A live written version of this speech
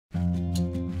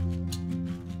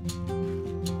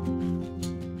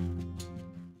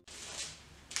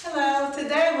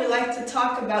today I would like to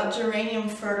talk about geranium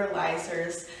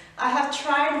fertilizers. I have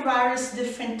tried various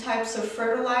different types of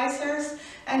fertilizers,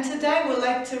 and today I would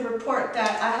like to report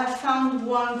that I have found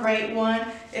one great one.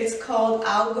 It's called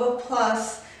Algo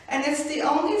Plus, and it's the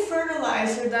only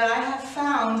fertilizer that I have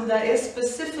found that is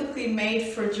specifically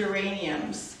made for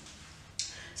geraniums.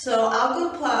 So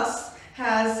Algo Plus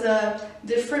has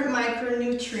different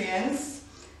micronutrients.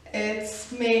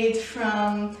 It's made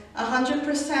from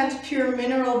 100% pure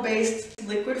mineral-based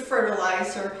liquid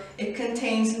fertilizer. It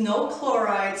contains no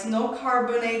chlorides, no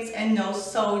carbonates, and no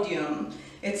sodium.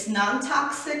 It's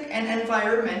non-toxic and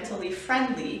environmentally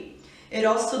friendly. It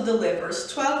also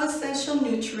delivers 12 essential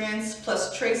nutrients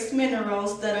plus trace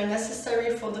minerals that are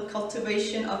necessary for the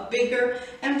cultivation of bigger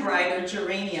and brighter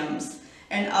geraniums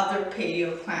and other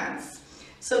patio plants.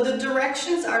 So the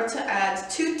directions are to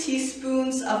add 2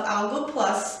 teaspoons of Algo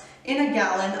Plus in a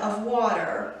gallon of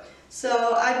water.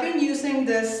 So I've been using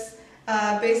this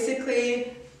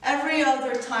basically every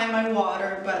other time I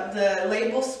water, but the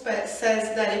label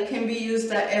says that it can be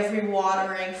used at every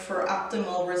watering for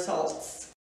optimal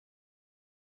results.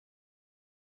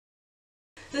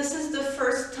 This is the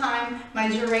first time my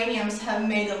geraniums have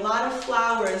made a lot of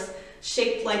flowers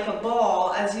shaped like a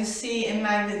ball, as you see in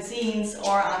magazines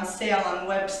or on sale on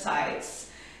websites.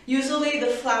 Usually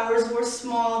the flowers were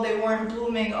small, they weren't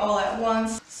blooming all at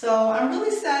once. So I'm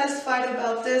really satisfied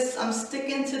about this. I'm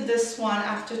sticking to this one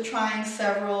after trying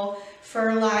several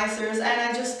fertilizers, and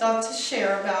I just thought to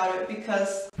share about it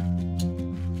because